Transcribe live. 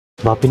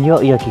Bapinyo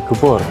iya ki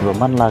kubor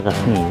roman lagas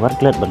ni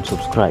warklet ban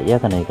subscribe ya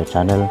kanai ka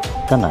channel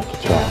kana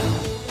kicha.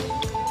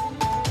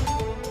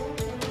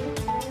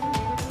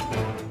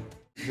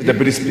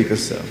 Deputy Speaker,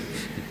 sir.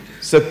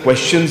 Sir,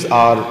 questions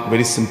are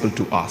very simple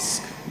to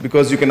ask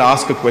because you can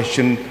ask a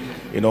question,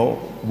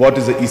 what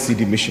is the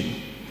ECD mission?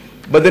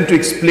 But then to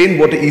explain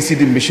what the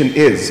ECD mission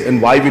is and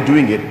why we're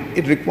doing it,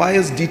 it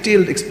requires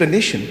detailed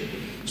explanation.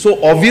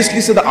 So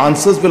obviously, sir, the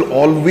answers will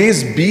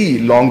always be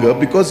longer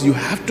because you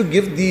have to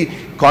give the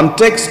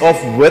context of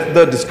where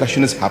the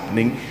discussion is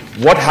happening,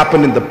 what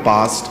happened in the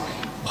past,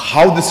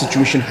 how the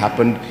situation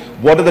happened,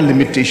 what are the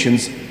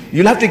limitations.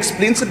 You'll have to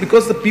explain, sir,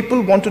 because the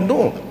people want to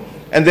know.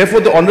 And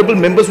therefore, the honorable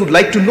members would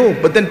like to know.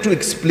 But then to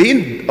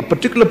explain a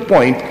particular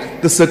point,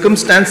 the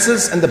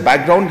circumstances and the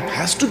background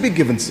has to be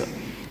given, sir.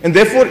 And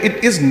therefore,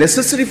 it is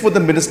necessary for the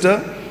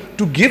minister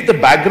to give the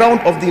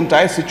background of the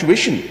entire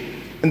situation.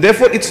 And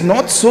therefore, it's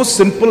not so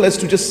simple as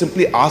to just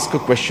simply ask a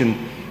question,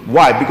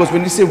 why? Because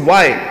when you say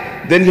why,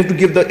 then you have to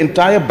give the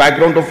entire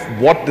background of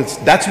what this.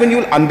 That's when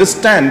you'll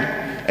understand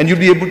and you'll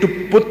be able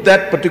to put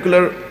that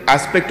particular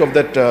aspect of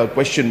that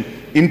question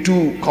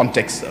into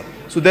context, sir.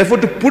 So therefore,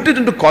 to put it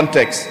into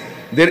context,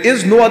 there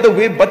is no other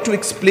way but to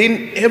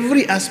explain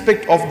every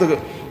aspect of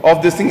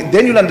this thing.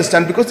 Then you'll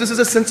understand, because this is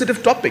a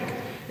sensitive topic.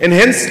 And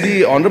hence,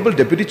 the Honorable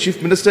Deputy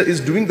Chief Minister is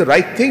doing the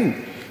right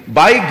thing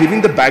by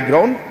giving the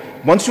background.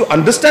 Once you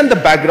understand the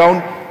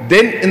background,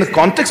 then in the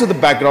context of the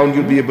background,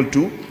 you'll be able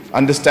to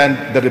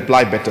understand the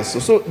reply better.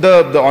 So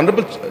the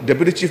Honorable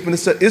Deputy Chief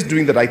Minister is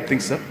doing the right thing,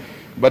 sir.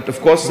 But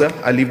of course, sir,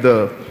 I leave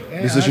the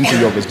decision to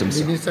your wisdom,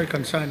 sir. Minister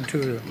Kynsan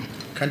to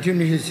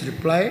continue his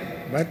reply,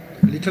 but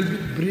little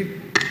bit brief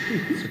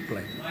his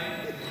reply.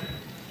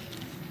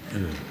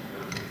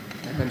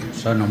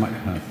 So no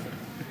matter.